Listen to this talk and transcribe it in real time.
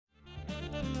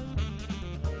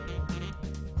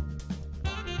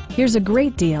Here's a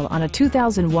great deal on a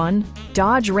 2001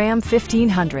 Dodge Ram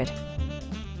 1500.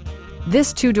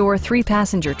 This two-door,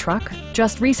 three-passenger truck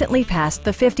just recently passed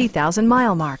the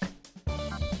 50,000-mile mark.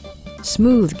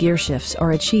 Smooth gear shifts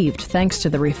are achieved thanks to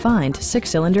the refined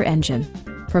six-cylinder engine,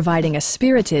 providing a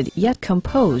spirited yet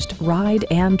composed ride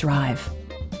and drive.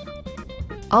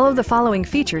 All of the following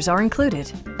features are included: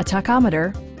 a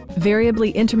tachometer,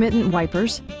 variably intermittent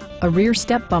wipers, a rear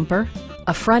step bumper,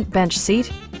 a front bench seat,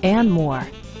 and more.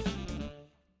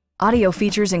 Audio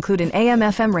features include an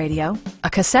AM/FM radio, a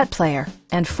cassette player,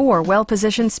 and 4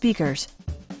 well-positioned speakers.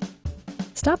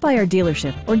 Stop by our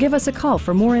dealership or give us a call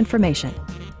for more information.